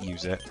 because I can't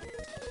use it.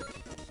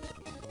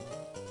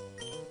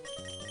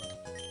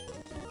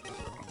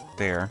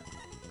 There.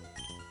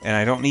 And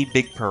I don't need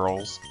big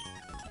pearls.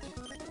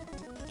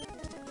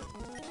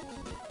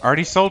 I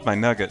already sold my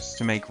nuggets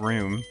to make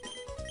room.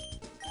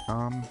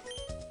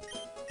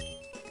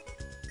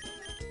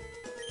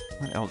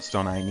 What else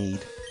don't I need?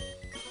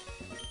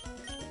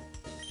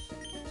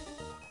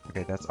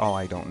 Okay, that's all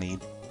I don't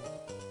need.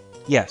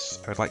 Yes,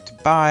 I would like to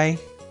buy...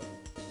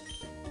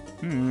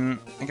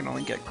 I can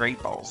only get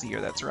great balls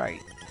here, that's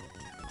right.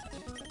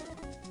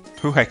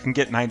 Ooh, I can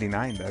get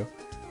 99 though.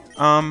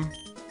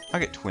 I'll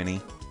get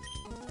 20.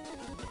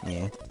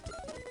 Yeah.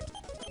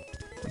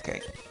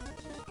 Okay.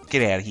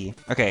 Get out of here.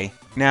 Okay,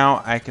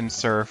 now I can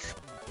surf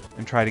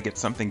and try to get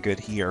something good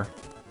here.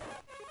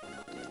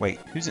 Wait,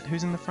 who's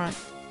in the front?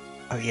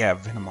 Oh yeah,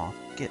 Venomoth.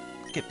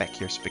 Get back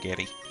here,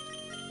 Spaghetti.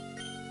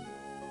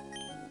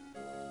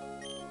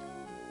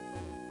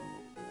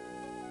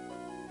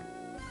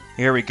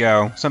 Here we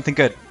go. Something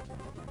good.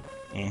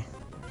 Eh.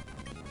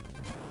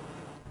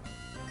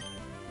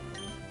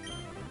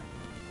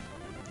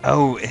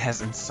 Oh, it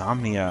has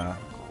insomnia.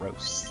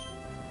 Gross.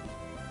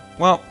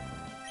 Well.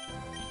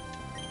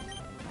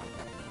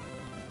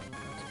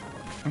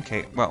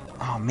 Okay, well.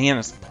 Oh man,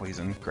 it's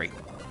poison. Great.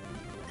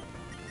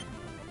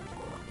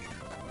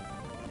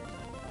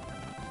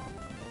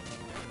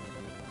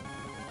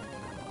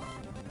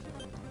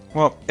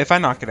 Well, if I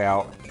knock it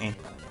out...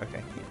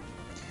 okay.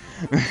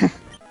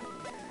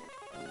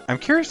 I'm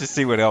curious to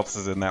see what else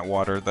is in that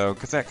water, though,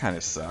 because that kind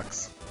of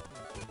sucks.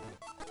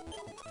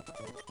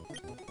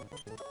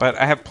 But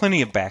I have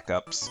plenty of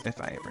backups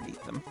if I ever need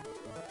them.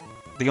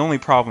 The only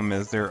problem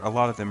is a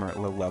lot of them are at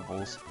low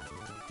levels.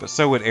 But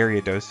so would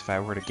Ariados if I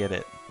were to get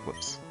it.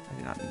 Whoops. I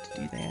did not need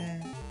to do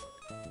that.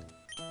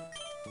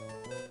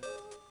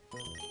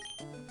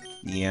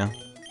 Yeah.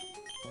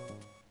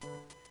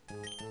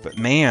 But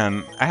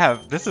man,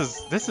 this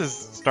is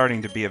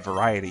starting to be a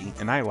variety,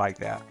 and I like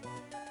that.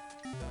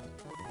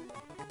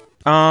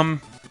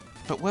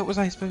 But where was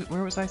I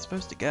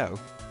supposed to go?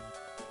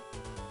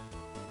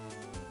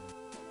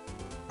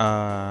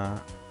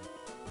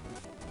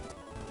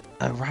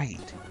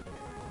 Right.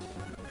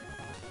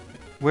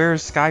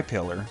 Where's Sky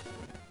Pillar?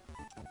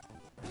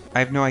 I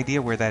have no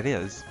idea where that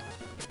is.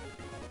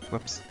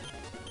 Whoops.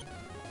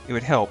 It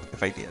would help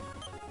if I did.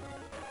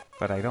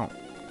 But I don't.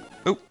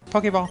 Ooh,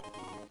 Pokeball!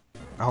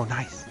 Oh,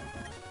 nice.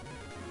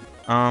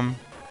 Oh,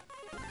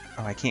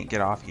 I can't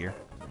get off here.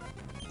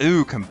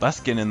 Ooh,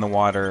 Combuskin in the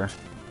water.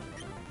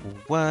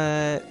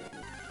 What?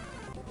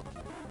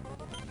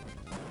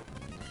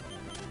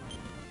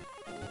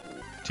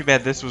 Too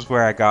bad this was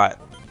where I got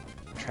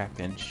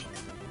Trapinch.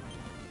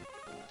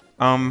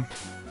 But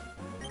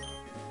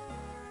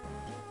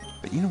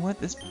you know what?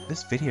 This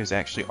video is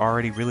actually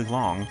already really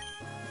long.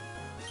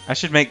 I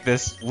should make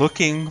this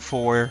looking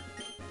for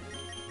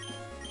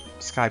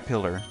Sky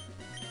Pillar.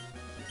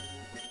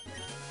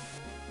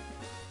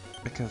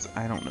 Because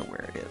I don't know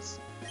where it is.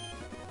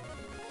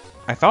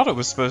 I thought it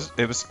was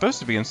supposed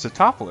to be in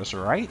Setopolis,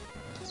 right?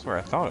 That's where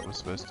I thought it was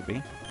supposed to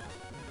be.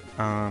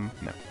 No.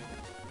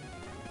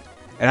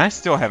 And I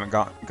still haven't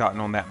gotten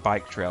on that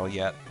bike trail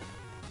yet.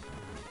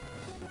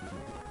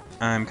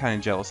 I'm kind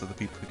of jealous of the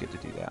people who get to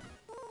do that.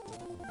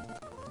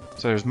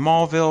 So there's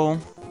Maulville.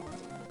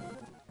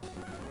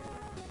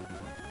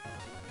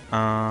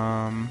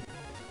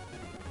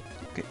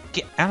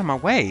 Get out of my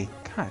way!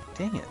 God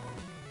dang it!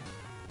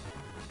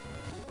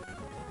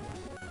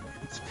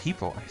 It's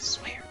people, I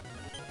swear.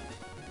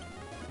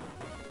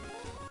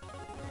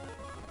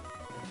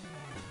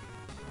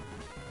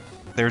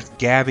 There's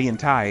Gabby and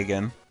Ty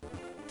again.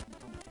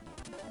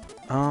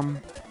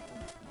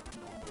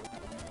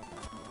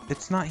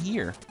 It's not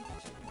here.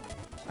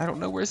 I don't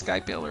know where Sky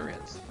Pillar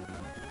is.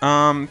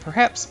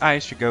 Perhaps I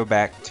should go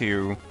back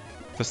to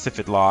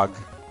Pacific Log.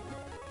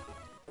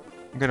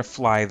 I'm gonna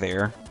fly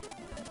there.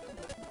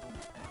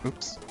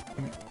 Oops.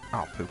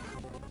 Oh, poop.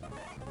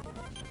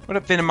 What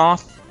up,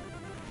 Venomoth?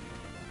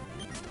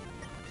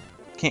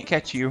 Can't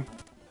catch you.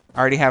 I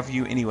already have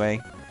you anyway.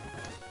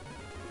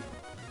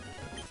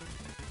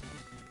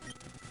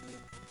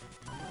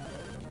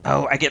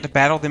 Oh, I get to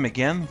battle them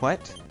again?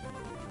 What?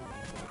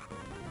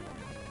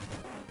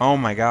 Oh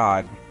my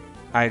god.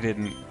 I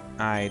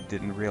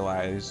didn't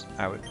realize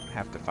I would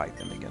have to fight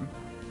them again.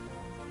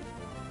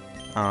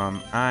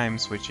 I'm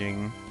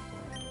switching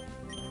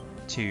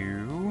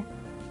to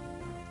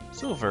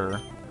Silver.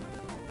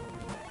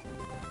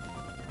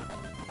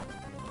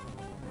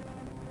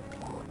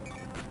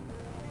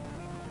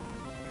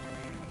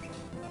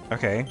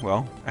 Okay,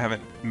 well, I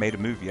haven't made a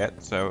move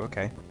yet, so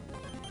okay.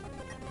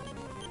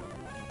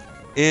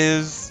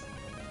 Is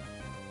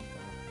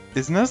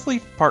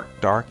Nuzleaf Park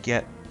dark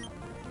yet?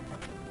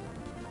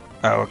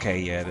 Oh, okay,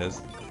 yeah, it is.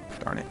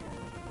 Darn it.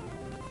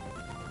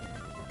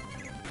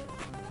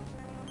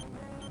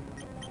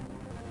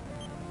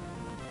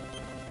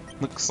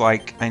 Looks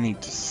like I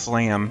need to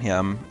slam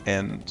him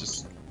and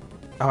just...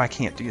 Oh, I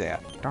can't do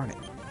that. Darn it.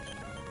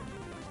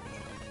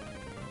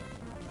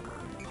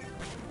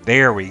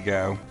 There we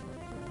go.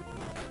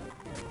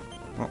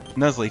 Well,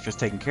 Nuzleaf is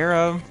taken care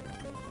of.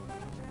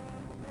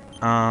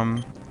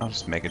 I'll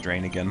just Mega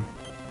Drain again.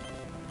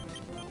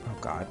 Oh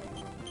god.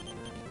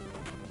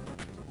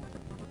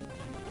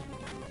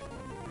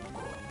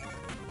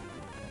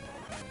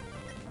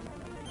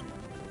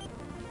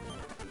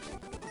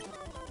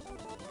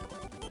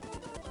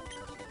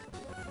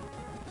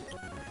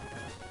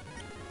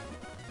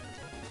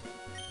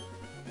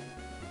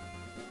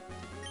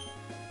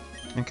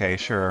 Okay,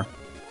 sure.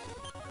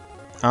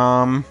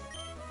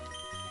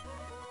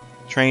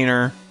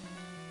 Trainer.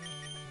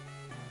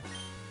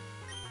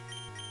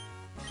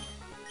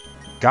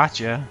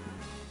 Gotcha.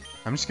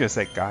 I'm just gonna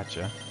say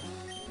gotcha.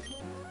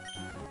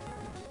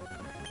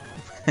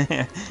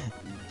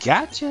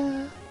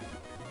 Gotcha.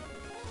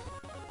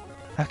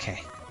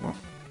 Okay, well,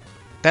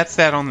 that's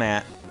that on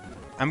that.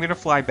 I'm gonna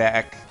fly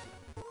back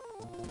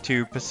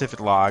to Pacific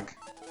Log,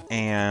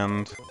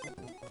 and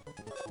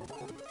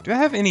do I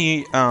have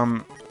any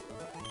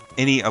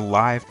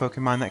alive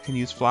Pokemon that can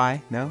use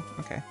Fly? No?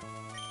 Okay.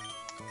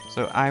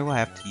 So I will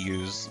have to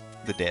use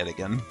the dead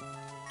again.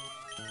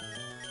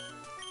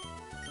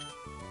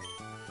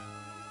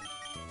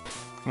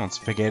 Come on,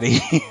 Spaghetti.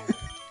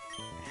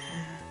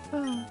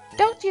 Oh,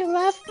 don't you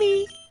love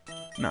me?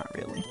 Not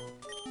really.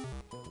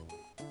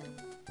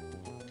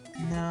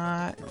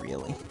 Not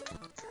really.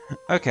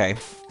 Okay,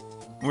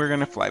 we're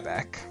gonna fly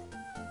back.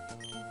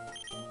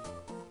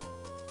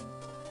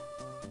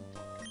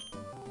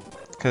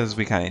 Because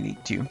we kind of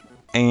need to.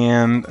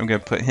 And I'm gonna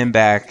put him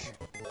back.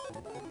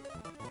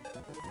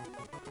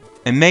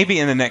 And maybe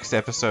in the next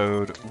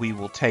episode, we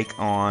will take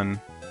on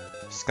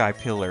Sky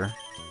Pillar.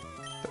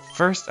 But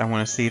first, I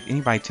want to see if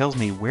anybody tells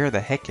me where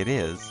the heck it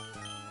is.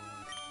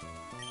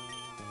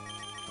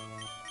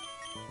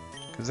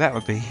 Because that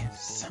would be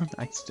so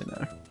nice to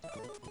know.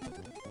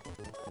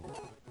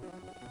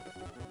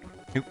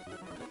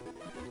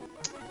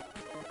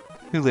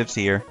 Who lives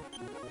here?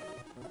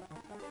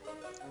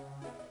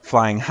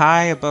 Flying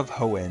high above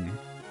Hoenn.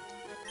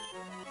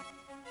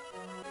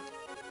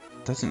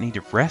 Doesn't need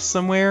to rest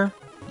somewhere?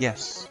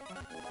 Yes.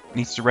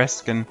 Needs to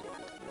rest in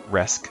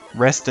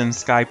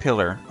Sky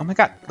Pillar. Oh my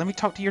god, let me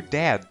talk to your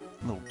dad.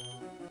 Little...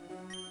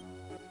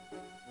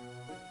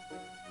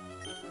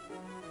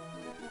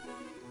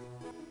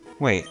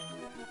 Wait.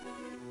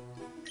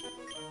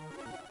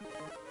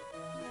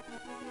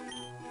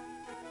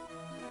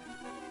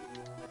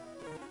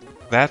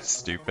 That's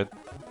stupid.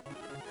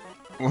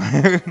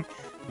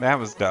 That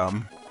was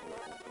dumb.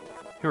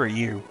 Who are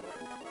you?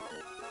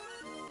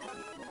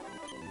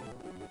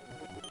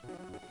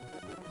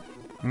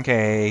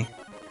 Okay.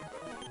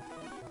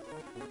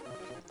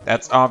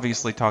 That's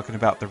obviously talking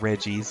about the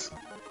Reggies.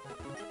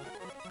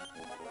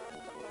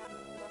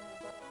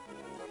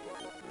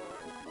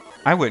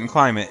 I wouldn't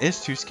climb it.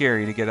 It's too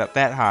scary to get up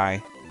that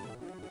high.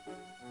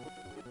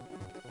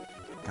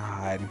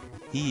 God,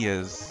 he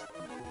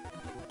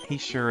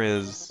sure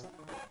is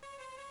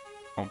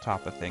on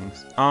top of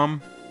things.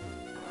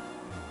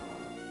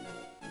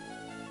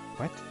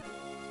 What?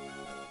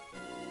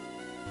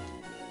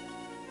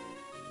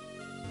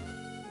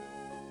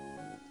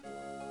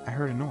 I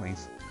heard a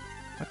noise.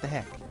 What the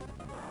heck?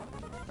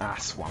 Ah,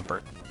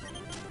 Swampert.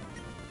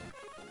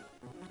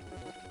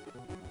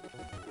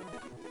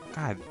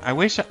 God, I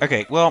wish...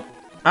 Okay, well,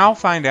 I'll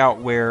find out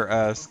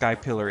where Sky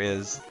Pillar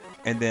is,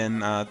 and then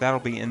that'll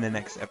be in the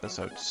next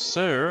episode.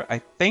 So,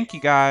 I thank you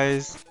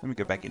guys... Let me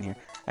go back in here.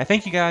 I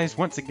thank you guys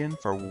once again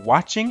for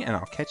watching, and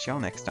I'll catch y'all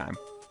next time.